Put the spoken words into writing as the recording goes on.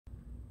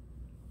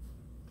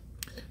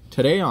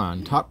Today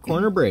on Top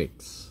Corner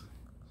Breaks,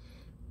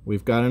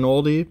 we've got an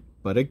oldie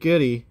but a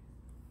goodie.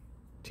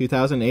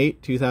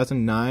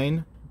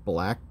 2008-2009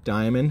 Black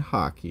Diamond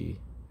Hockey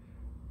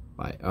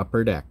by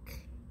Upper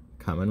Deck.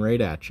 Coming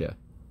right at you.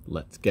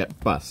 Let's get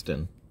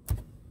bustin'.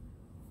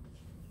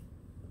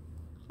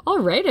 All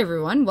right,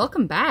 everyone,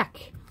 welcome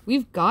back.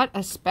 We've got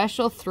a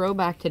special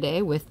throwback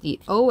today with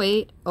the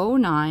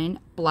 08-09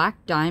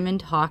 Black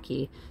Diamond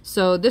Hockey.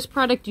 So this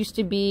product used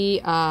to be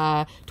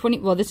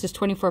this is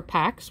 24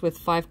 packs with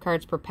 5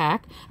 cards per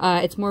pack.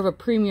 It's more of a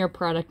premier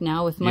product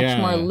now with much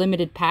more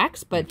limited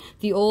packs, but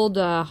the old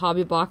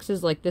hobby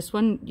boxes like this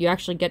one, you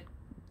actually get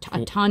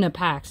a ton of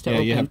packs to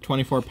open. You have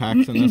 24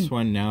 packs in this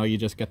one. Now you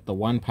just get the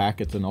one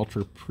pack. It's an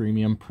ultra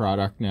premium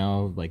product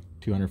now, like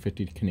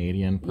 250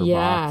 Canadian per box.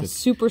 Yeah,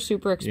 super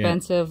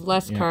expensive,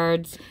 less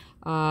cards.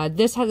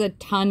 This has a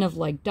ton of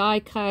like die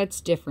cuts,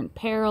 different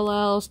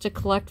parallels to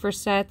collect for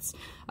sets.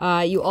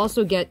 You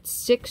also get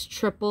 6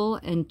 triple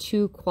and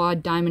 2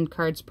 quad diamond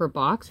cards per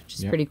box, which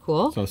is pretty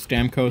cool. So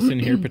Stamkos in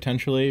here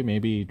potentially,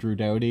 maybe Drew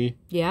Doughty.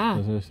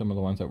 Yeah. Those are some of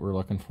the ones that we're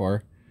looking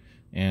for.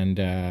 And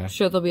I'm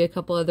sure there'll be a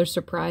couple other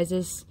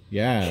surprises.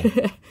 Yeah.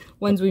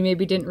 Ones we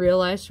maybe didn't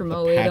realize from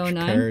 08-09.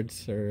 Patch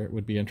cards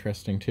would be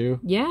interesting too.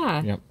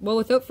 Yeah. Yep. Well,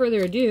 without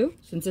further ado,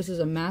 since this is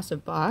a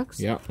massive box,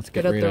 let's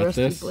get out right the at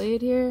rusty this.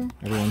 blade here.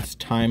 Everyone's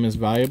time is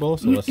valuable,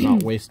 so let's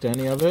not waste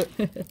any of it.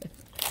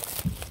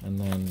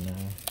 And then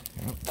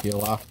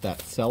peel off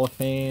that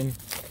cellophane.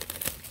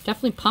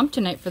 Definitely pumped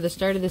tonight for the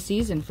start of the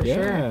season, for sure.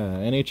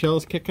 Yeah,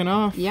 NHL's kicking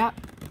off. Yeah,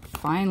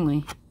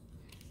 finally.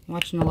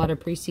 Watching a lot of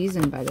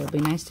preseason, but it'll be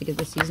nice to get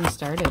the season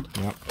started.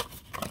 Yep.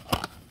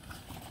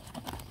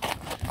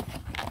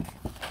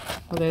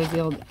 Well, there's the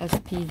old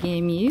SP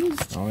game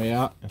used. Oh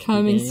yeah.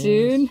 Coming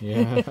soon.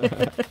 Yeah.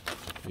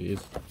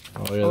 Jeez.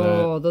 Oh, look at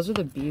that. Those are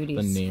the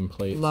beauties. The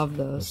nameplates. Love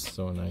those. That's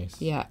so nice.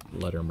 Yeah.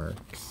 Letter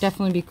marks.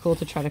 Definitely be cool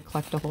to try to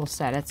collect a whole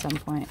set at some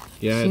point.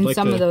 Yeah, Seen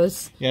some of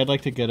those. Yeah, I'd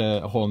like to get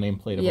a whole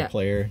nameplate of a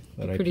player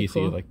that I PC,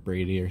 cool. like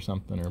Brady or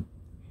something, or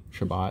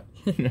Shabbat.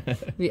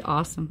 It'd be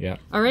awesome. Yeah.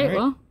 All right,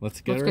 well,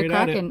 let's get cracking.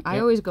 at it. I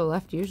always go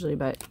left usually,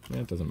 but yeah,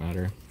 it doesn't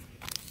matter.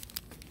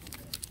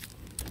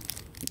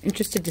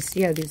 Interested to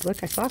see how these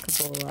look. I saw a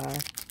couple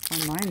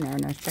online there,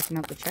 and I was checking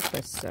out the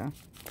checklist. So,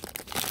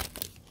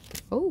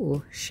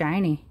 oh,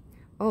 shiny.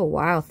 Oh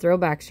wow,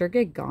 throwback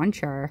Sergei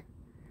Gonchar.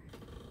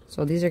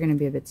 So these are going to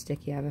be a bit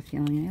sticky. I have a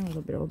feeling. A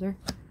little bit older.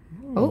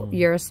 Oh,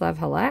 Yaroslav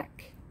Halak.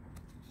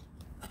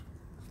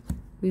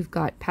 We've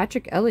got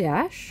Patrick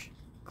Elias,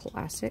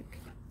 classic.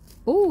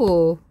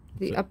 Oh,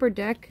 the Upper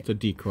Deck. It's a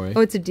decoy. Oh,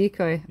 it's a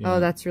decoy. Yeah.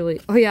 Oh, that's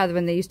really... Oh, yeah,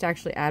 when they used to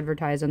actually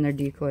advertise on their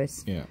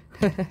decoys. Yeah.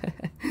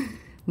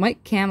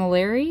 Mike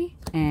Camilleri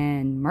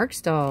and Mark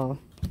Stahl.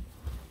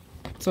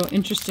 So,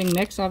 interesting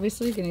mix,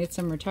 obviously. Going to get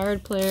some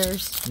retired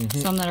players.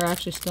 Some that are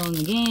actually still in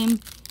the game.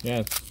 Yeah,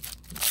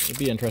 it'd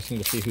be interesting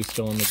to see who's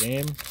still in the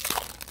game.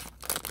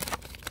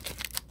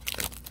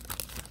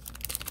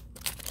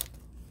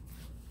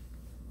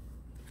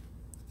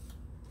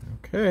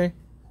 Okay.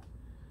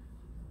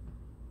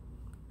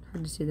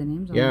 Hard to see the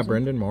names on Yeah, those.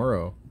 Brendan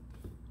Morrow.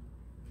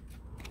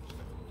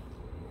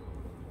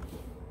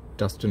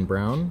 Dustin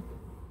Brown.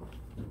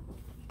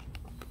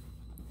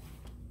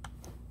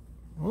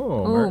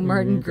 Oh,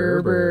 Martin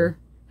Gerber.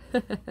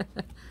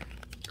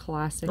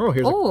 Classic. Oh,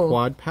 here's a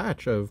quad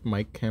patch of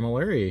Mike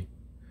Camilleri.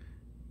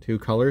 2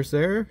 colors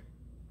there.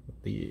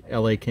 The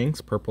LA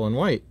Kings, purple and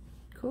white.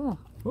 Cool.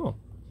 Cool.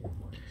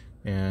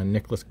 And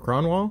Nicholas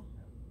Cronwall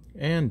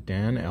and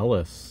Dan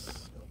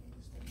Ellis.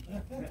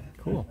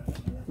 Cool.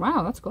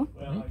 Wow, that's cool.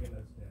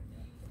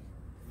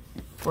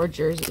 4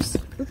 jerseys.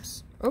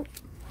 Oops. Oh.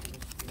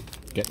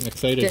 Getting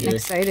excited Getting here.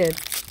 excited.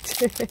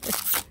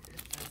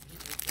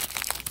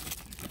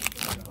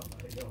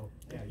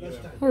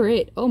 All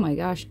right. Oh my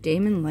gosh,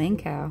 Damon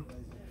Langkow.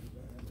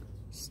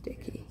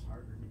 Sticky.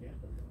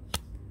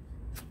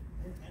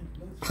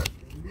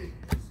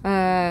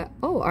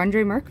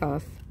 Andrei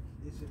Markov.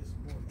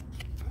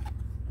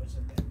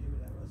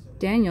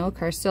 Daniel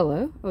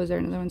Carcillo. Oh, is there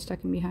another one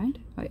stuck in behind?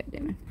 Oh yeah,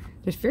 Damon.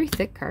 There's very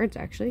thick cards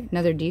actually.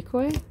 Another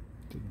decoy.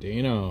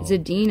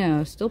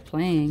 Zadino, still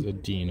playing.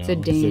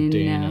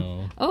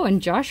 Zadino. Oh,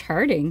 and Josh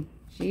Harding.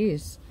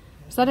 Jeez.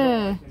 Is that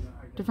a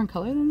different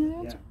color than the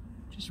others?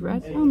 Just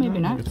red? Oh, maybe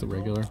not. It's a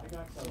regular.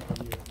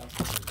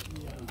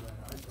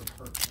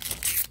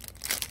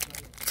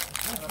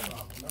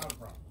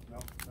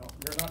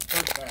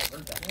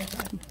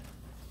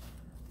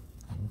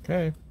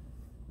 Okay.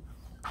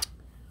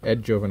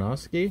 Ed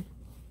Jovanovski.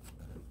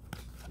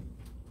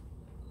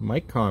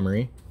 Mike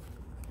Comrie.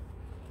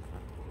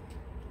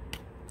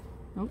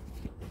 Oh.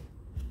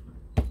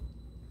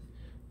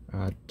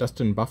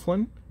 Dustin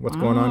Bufflin. What's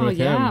going on with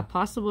him? Yeah,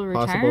 possible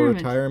retirement. Possible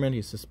retirement.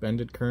 He's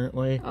suspended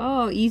currently.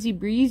 Oh, easy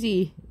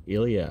breezy.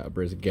 Ilya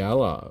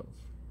Brizgalov.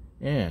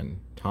 And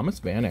Thomas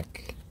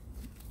Vanek.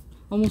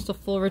 Almost a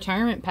full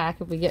retirement pack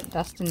if we get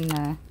Dustin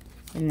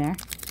in there.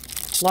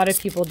 A lot of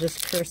people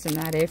just cursing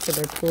that, for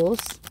their pools.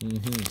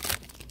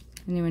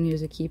 Anyone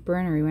who's a keeper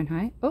in or he went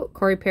high. Oh,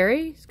 Corey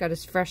Perry. He's got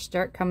his fresh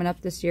start coming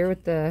up this year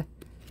with the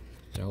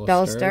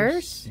Bella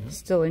Stars, Yeah.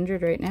 still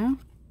injured right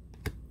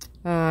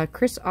now.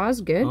 Chris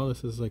Osgood. Oh,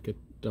 this is like a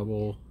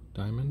double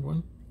diamond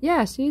one?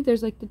 Yeah, see,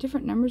 there's like the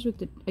different numbers with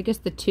the, I guess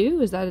the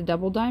 2, is that a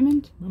double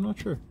diamond? I'm not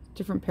sure.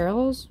 Different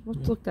parallels? We'll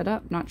have to look that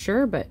up. Not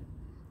sure, but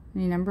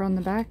any number on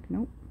the back?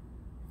 Nope.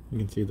 You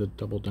can see the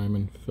double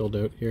diamond filled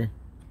out here.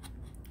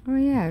 Oh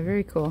yeah,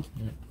 very cool.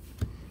 Yeah.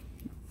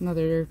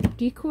 Another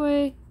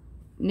decoy.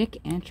 Nick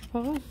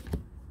Antropov.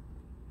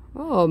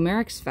 Oh,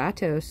 Marek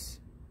Svatos.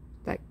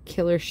 That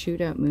killer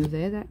shootout move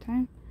there that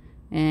time.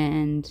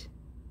 And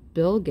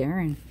Bill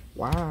Guerin.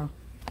 Wow.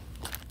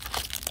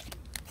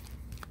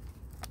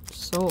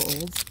 So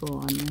old school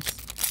on this.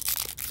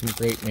 Some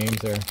great names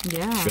there.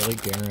 Yeah. Billy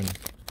Guerin.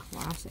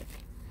 Classic.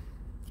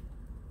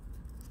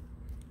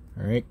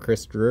 All right,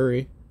 Chris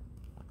Drury.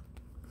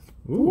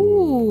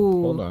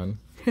 Ooh. Hold on.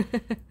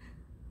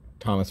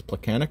 Thomas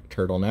Plekanec,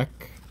 turtleneck.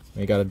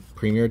 We got a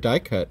premier die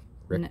cut.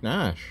 Rick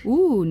Nash.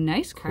 Ooh,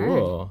 nice card.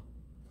 Cool.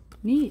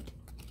 Neat.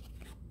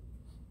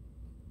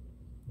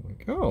 There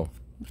we go.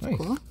 Nice.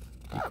 Cool.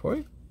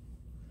 Decoy.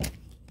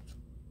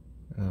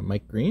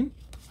 Mike Green.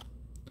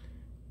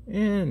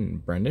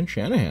 And Brendan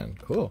Shanahan.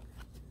 Cool.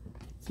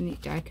 It's a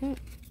neat die cut.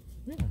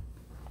 Yeah.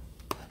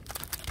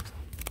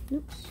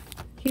 Oops.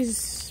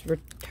 He's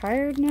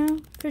retired now,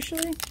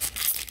 officially?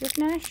 Rick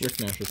Nash? Rick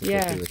Nash is officially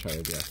Yeah.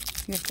 retired, yeah.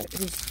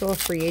 He's still a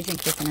free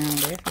agent kicking around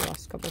there for the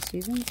last couple of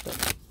seasons.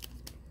 But...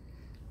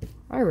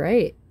 All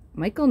right.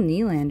 Michael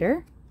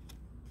Nylander.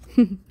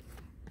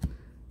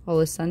 All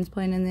his sons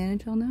playing in the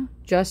NHL now.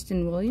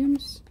 Justin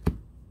Williams.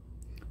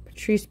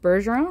 Patrice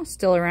Bergeron,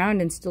 still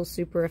around and still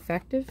super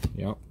effective.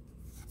 Yep.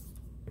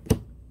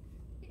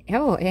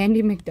 Oh,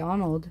 Andy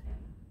McDonald.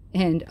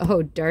 And,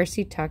 oh,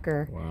 Darcy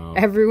Tucker. Wow.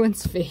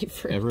 Everyone's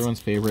favorite. Everyone's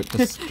favorite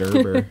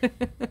disturber.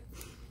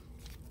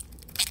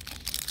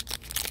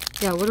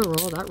 Yeah, what a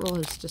roll. That roll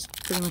has just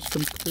pretty much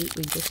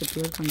completely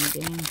disappeared from the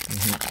game.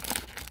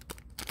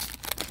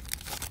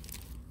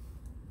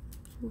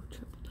 Ooh,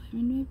 triple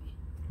diamond,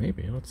 maybe?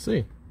 Maybe. Let's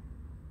see.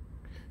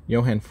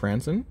 Johan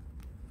Franzen.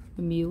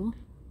 The mule.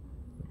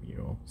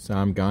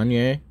 Sam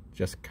Gagne.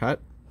 Just cut.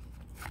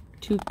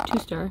 Two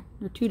star.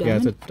 Or 2 Yeah,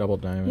 diamond. it's a double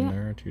diamond Yeah.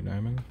 there. 2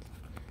 diamonds.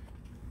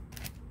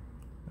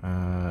 What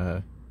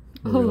are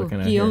we looking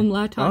at Guillaume here?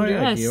 Latendresse. Oh,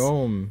 yeah,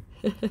 Guillaume.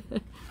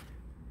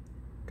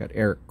 Got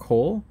Eric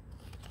Cole.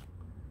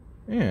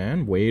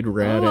 And Wade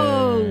Redden.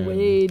 Oh,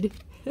 Wade.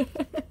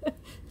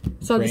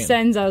 Saw the Brand.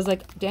 sends. I was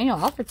like, Daniel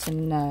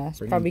Alfredson is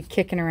Brand. probably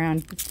kicking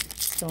around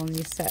still in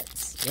these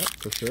sets. Yep,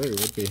 for sure it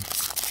would be.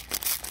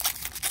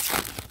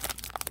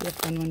 Be a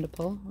fun one to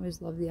pull.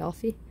 Always love the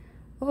Alfie.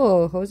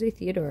 Oh, Jose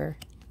Theodore.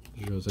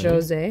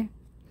 Jose.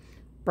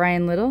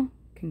 Brian Little,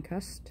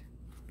 concussed.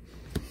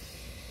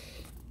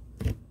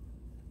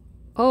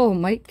 Oh,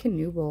 Mike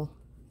Knuble.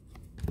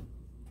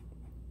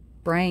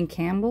 Brian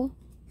Campbell.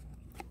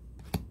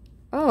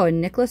 Oh,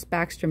 Nicholas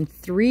Backstrom,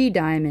 3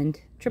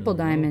 diamond, triple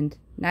There we go. diamond.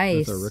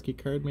 Nice. That's a rookie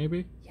card,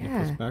 maybe?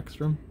 Yeah. Nicholas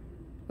Backstrom.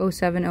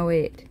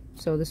 07-08.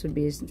 So this would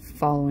be his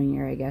following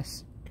year, I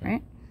guess. Okay.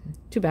 Right?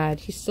 Too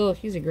bad. He's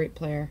a great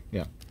player.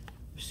 Yeah.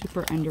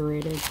 Super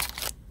underrated.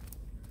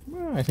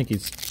 Well, I think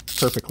he's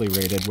perfectly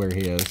rated where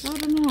he is. I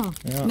don't know.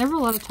 Yeah. Never a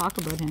lot of talk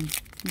about him.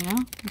 You know?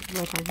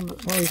 People are talking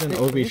about Well, he's an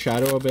great OV players.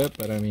 shadow a bit,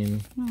 but I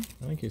mean,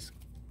 I think he's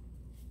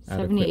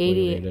 70, adequately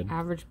 80 rated.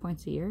 average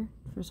points a year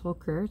for his whole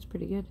career. It's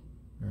pretty good.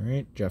 All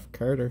right, Jeff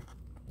Carter.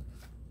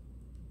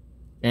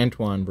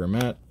 Antoine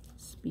Vermette.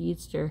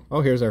 Speedster.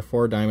 Oh, here's our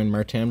 4 diamond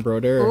Martin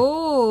Brodeur.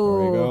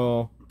 Oh! There we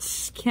go.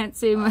 Can't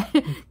say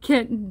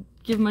can't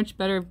give much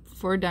better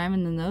 4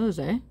 diamond than those,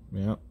 eh?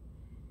 Yep.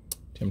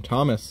 Tim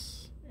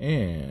Thomas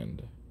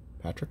and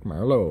Patrick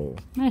Marleau.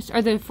 Nice.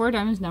 Are the 4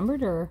 diamonds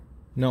numbered or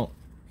No.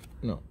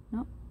 no?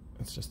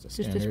 It's just a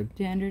Just standard. a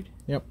standard.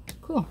 Yep.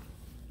 Cool.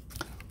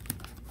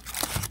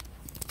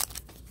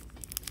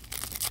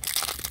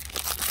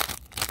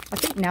 I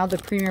think now the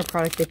premier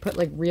product they put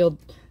like real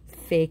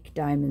fake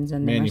diamonds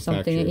in them or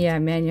something. Manufactured. Yeah,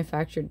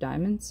 manufactured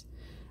diamonds.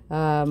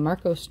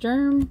 Marco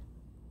Sturm,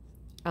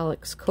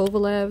 Alex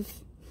Kovalev,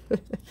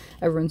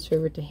 everyone's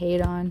favorite to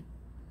hate on.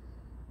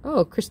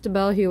 Oh,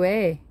 Christabel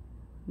Huet,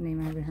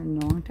 name I haven't heard in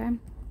a long time.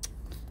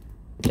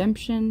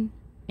 Redemption,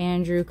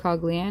 Andrew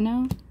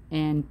Cogliano,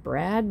 and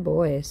Brad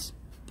Boyce.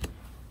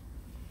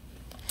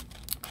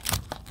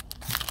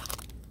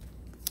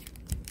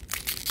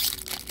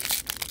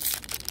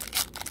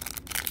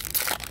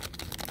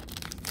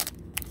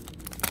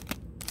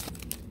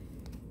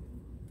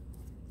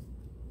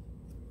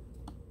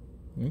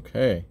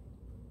 Okay.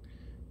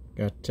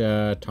 Got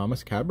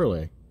Thomas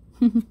Caberlet.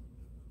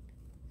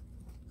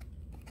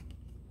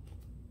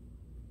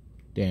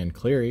 Dan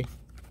Cleary.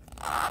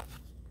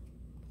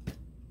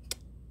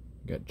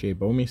 Got Jay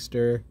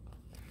Bomeister.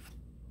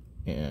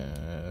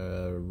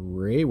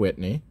 Ray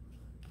Whitney.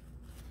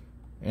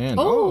 And,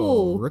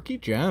 rookie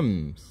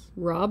gems.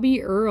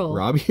 Robbie Earl.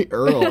 Robbie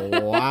Earl.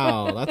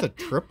 Wow, that's a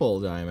triple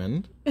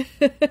diamond.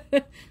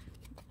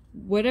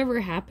 Whatever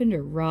happened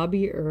to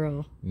Robbie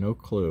Earl? No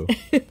clue.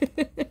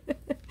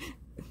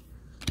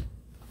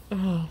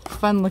 Oh,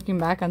 fun looking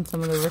back on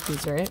some of the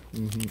rookies, right?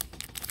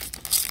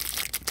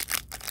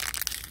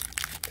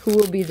 Who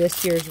will be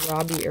this year's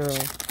Robbie Earl?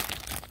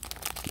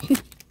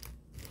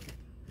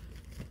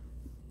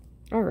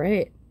 All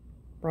right.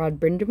 Rod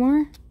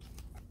Brindamore.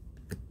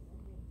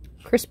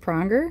 Chris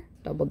Pronger,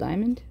 double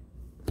diamond.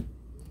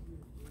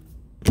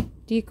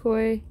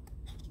 Decoy.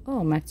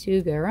 Oh,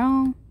 Mathieu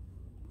Guerin.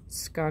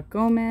 Scott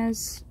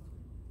Gomez.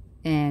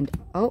 And,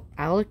 oh,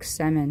 Alex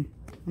Semin.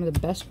 One of the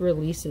best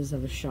releases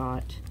of a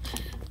shot.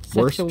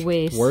 Such a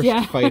waste. Worst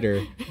fighter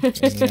in the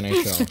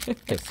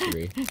NHL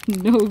history.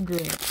 No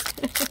grit.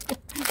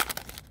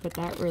 But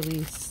that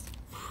release.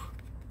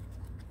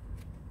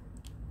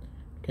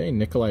 Okay,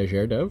 Nikolai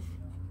Zherdev.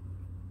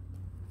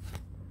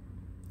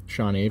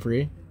 Sean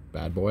Avery,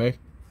 bad boy.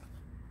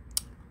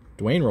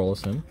 Dwayne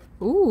Rollison.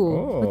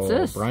 Ooh, what's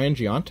this? Brian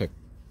Gionta,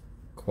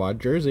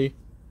 quad jersey.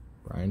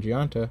 Brian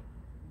Gionta,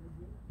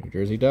 New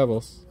Jersey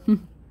Devils.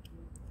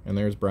 And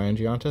there's Brian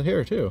Gionta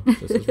here too.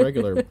 This is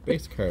regular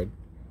base card.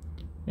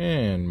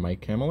 And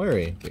Mike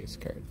Camilleri base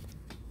card.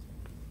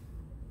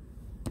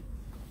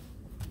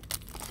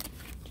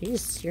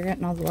 Jeez, you're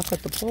getting all the luck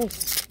with the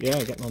pulls. Yeah,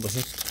 getting all the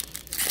hits.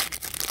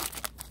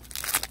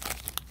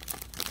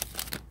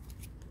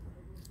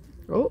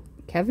 Oh,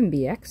 Kevin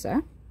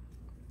Bieksa.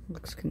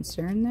 Looks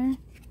concerned there.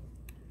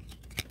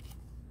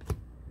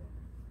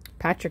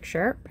 Patrick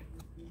Sharp.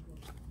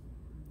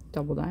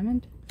 Double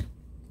diamond.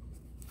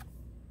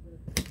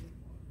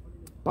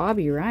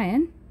 Bobby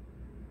Ryan.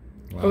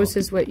 Wow. Oh, was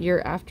his what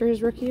year after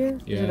his rookie year?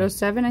 Yeah. Was it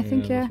 07, I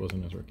think, yeah? This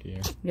wasn't his rookie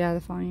year. Yeah,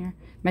 the following year.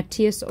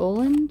 Matthias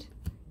Oland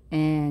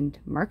and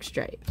Mark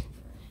Streit.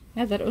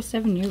 Yeah, that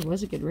 07 year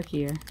was a good rookie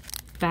year.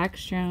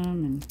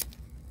 Backstrom and...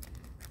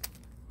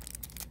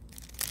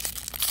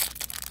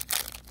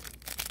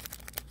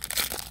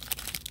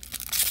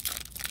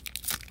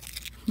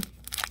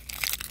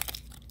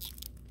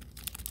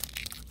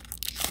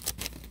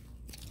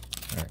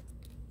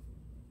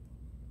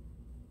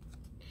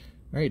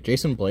 All right,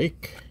 Jason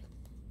Blake,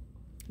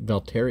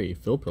 Valtteri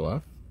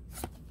Filppula,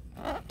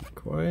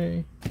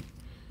 Koi,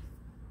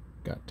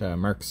 got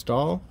Mark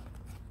Stahl,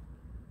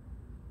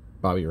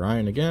 Bobby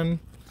Ryan again,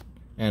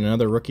 and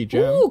another rookie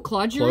gem. Ooh,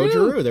 Claude Giroux. Claude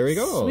Giroux, there we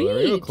go. Sweet. There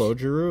we go, Claude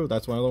Giroux.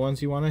 That's one of the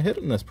ones you want to hit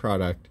in this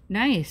product.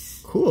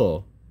 Nice.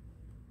 Cool.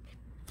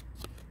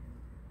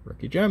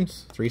 Rookie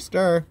gems,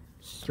 3-star,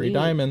 3 Sweet.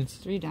 diamonds.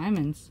 3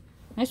 diamonds.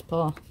 Nice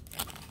pull.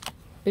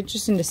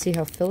 Interesting to see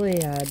how Philly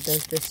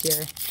does this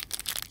year.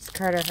 Is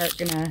Carter Hart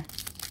gonna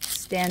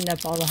stand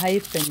up all the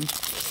hype and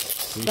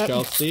We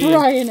shall see.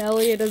 Brian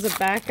Elliott as a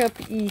backup?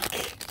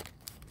 Eek.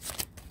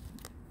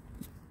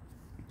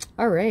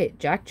 All right,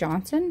 Jack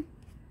Johnson.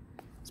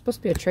 Supposed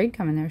to be a trade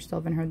coming there. Still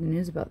haven't heard the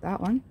news about that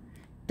one.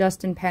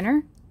 Dustin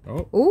Penner.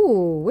 Oh,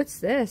 Ooh, what's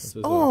this? This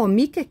is Oh,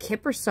 Mika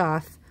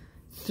Kiprusoff.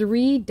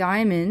 3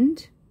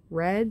 diamond.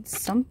 Red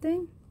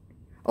something?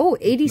 Oh,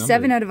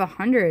 87 numbered. out of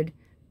 100.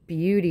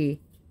 Beauty.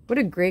 What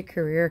a great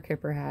career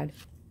Kipper had.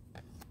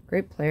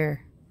 Great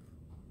player.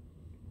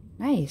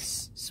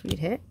 Nice. Sweet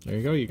hit. there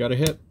you go. You got a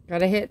hit.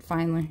 Got a hit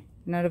finally.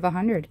 1 out of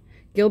 100.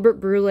 Gilbert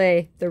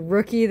Brule, the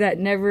rookie that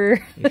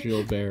never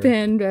Gilbert.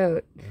 panned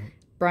out.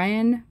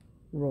 Brian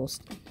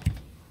Rolston.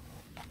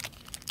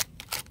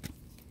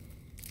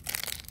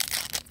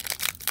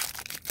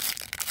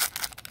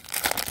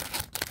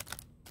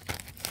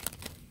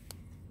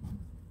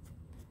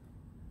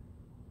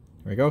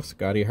 There we go,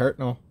 Scotty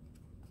Hartnell.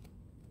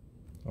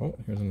 Oh,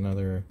 here's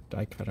another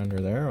die cut under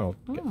there. I'll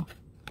get Oh,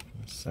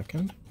 in a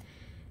second.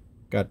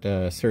 Got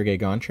Sergei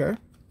Gonchar.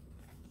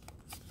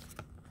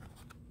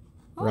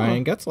 Oh.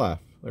 Ryan Getzlaff.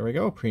 There we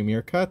go,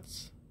 Premier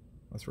Cuts.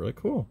 That's really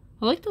cool.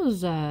 I like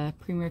those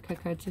Premier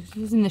Cut cards.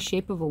 He's in the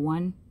shape of a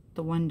 1,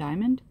 the 1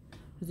 diamond.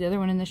 Was the other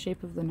one in the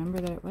shape of the number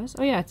that it was?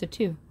 Oh yeah, it's a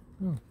 2.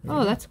 Oh,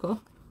 Oh, that's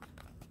cool.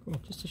 Cool.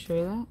 Just to show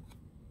you that.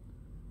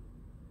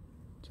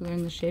 So they're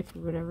in the shape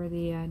of whatever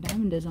the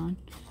diamond is on.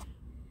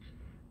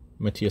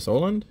 Matthias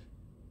Oland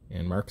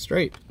and Mark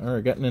Streit. All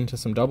right, getting into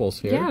some doubles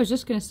here. Yeah, I was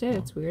just going to say,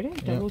 that's weird, eh?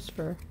 Yeah. Doubles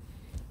for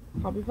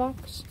Hobby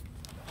Box.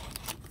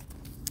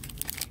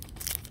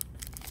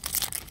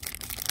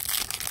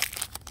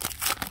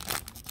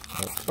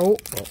 Oh,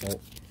 Oh,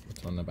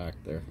 what's on the back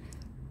there?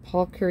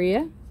 Paul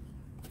Kariya.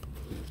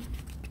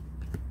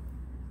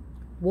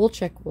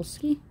 Wolchek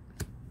Wolski.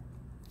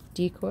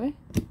 Decoy.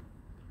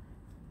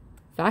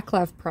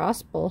 Vaclav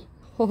Prospel.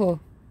 Oh.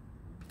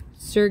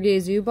 Sergei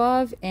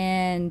Zubov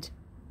and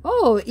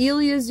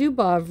Ilya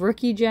Zubov,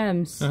 rookie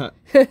gems.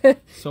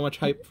 So much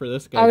hype for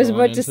this guy. I was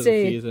going about to into the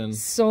say season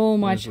so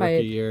in much his rookie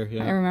hype. year,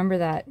 yeah. I remember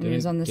that when he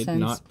was on the Did Sens.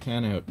 not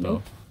pan out though.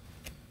 Nope.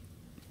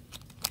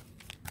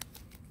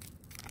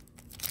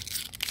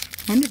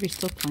 I wonder if he's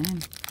still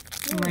playing.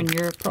 Somewhere in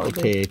Europe, Probably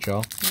probably.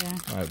 KHL.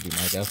 Yeah. That would be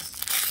my guess.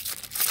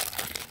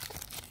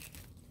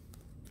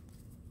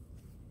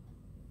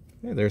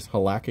 Okay, there's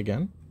Halak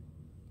again.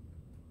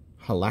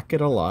 Halak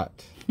it a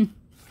lot.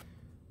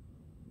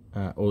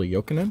 Olli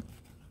Jokinen.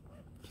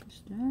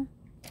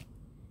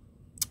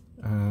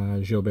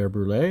 Gilbert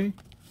Brule.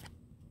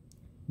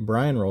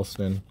 Brian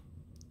Rolston.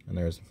 And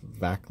there's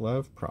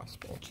Vaclav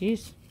Prospel.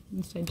 Jeez,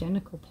 it's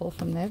identical pull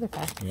from the other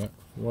pack. Yeah.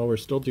 Well, we're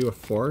still due a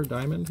 4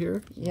 diamond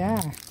here.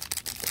 Yeah.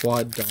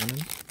 Quad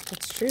diamond.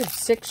 true.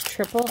 6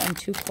 triple and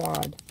 2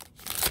 quad.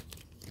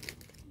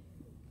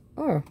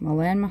 Oh,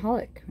 Milan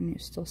Mahalik when he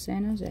was still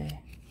San Jose.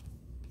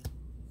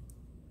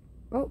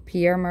 Oh,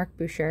 Pierre-Marc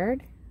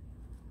Bouchard.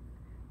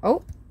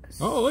 Oh.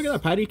 Oh, look at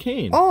that, Patty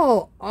Kane.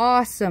 Oh,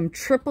 awesome.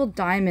 Triple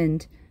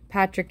diamond,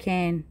 Patrick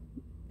Kane.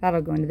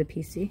 That'll go into the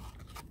PC.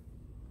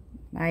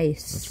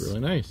 Nice. That's really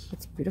nice.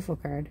 That's a beautiful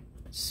card.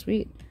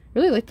 Sweet.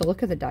 Really like the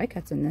look of the die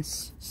cuts in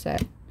this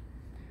set.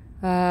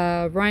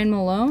 Ryan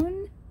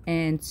Malone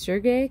and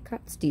Sergei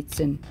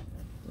Kostitsyn.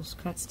 Those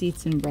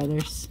Kostitsyn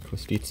brothers.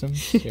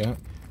 Kostitsyn, yeah.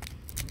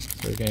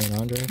 Sergei and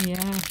Andre.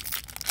 Yeah.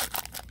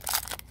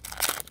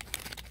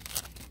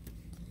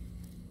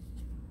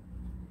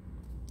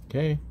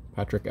 Okay,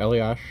 Patrick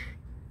Elias.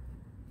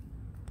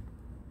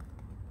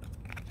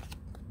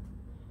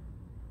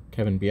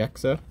 Kevin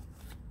Bieksa.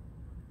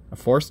 A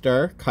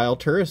 4-star Kyle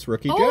Turris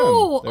rookie gem.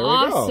 Oh, there we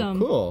awesome.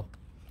 go. Cool.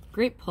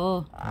 Great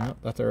pull. Yep,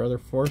 that's our other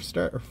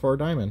 4-star or 4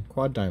 diamond,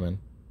 quad diamond.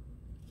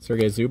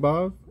 Sergei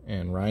Zubov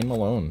and Ryan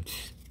Malone.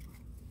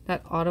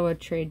 That Ottawa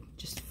trade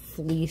just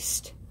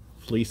fleeced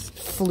them.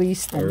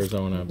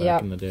 Arizona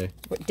back in the day.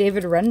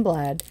 David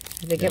Renblad,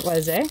 I think it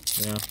was, eh?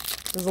 Yeah.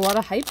 There's a lot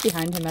of hype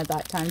behind him at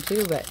that time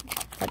too, but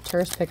that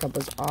Turris pickup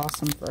was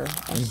awesome for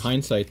us. In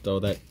hindsight, though,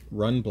 that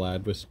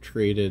Runblad was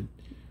traded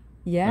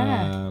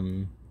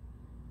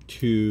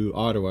to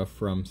Ottawa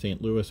from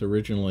St. Louis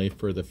originally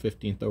for the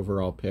 15th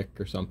overall pick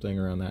or something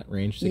around that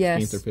range,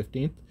 16th or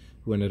 15th,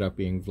 who ended up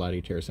being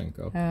Vladdy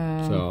Tarasenko.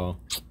 So,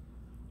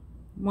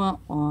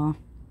 wah.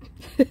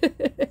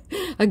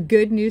 A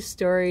good news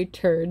story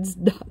turns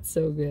not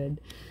so good.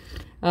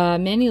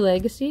 Manny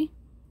Legacy.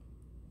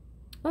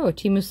 Oh,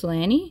 Teemu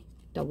Selanne,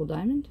 double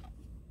diamond.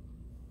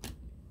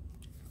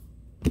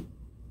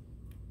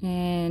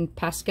 And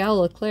Pascal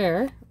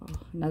Leclerc,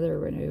 another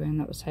renew, and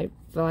that was hype.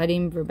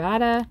 Vadim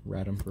Verbata,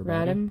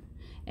 Radom,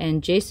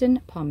 and Jason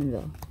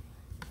Pominville.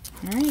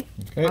 All right,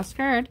 okay. last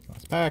card.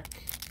 Last pack.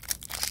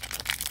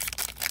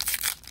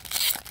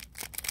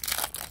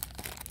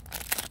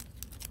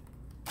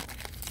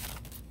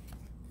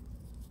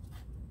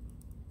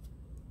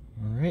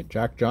 All right,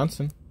 Jack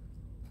Johnson,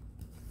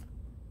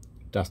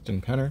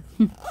 Dustin Penner,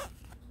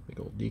 big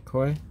old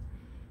decoy,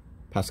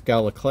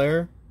 Pascal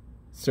Leclerc,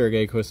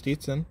 Sergei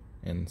Kostitsyn,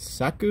 and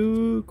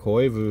Saku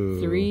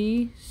Koivu.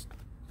 3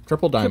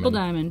 triple diamond. triple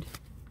diamond.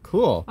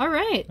 Cool. All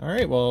right. All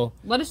right. Well,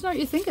 let us know what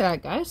you think of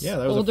that, guys. Yeah,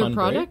 that was older a fun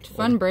product, break.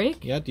 fun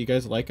break. Yeah. Do you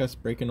guys like us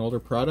breaking older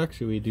products?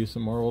 Should we do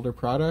some more older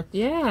products?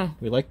 Yeah.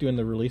 We like doing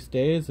the release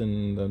days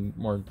and the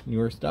more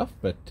newer stuff,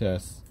 but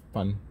it's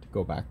fun to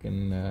go back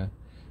and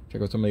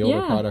check out some of the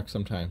older products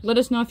sometimes. Let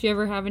us know if you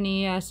ever have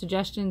any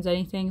suggestions,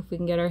 anything. If we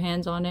can get our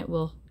hands on it,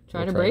 we'll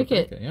try to break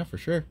it. Yeah, for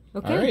sure.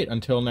 Okay. All right.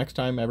 Until next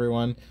time,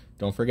 everyone,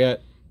 don't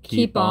forget,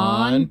 Keep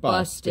on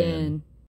bustin'.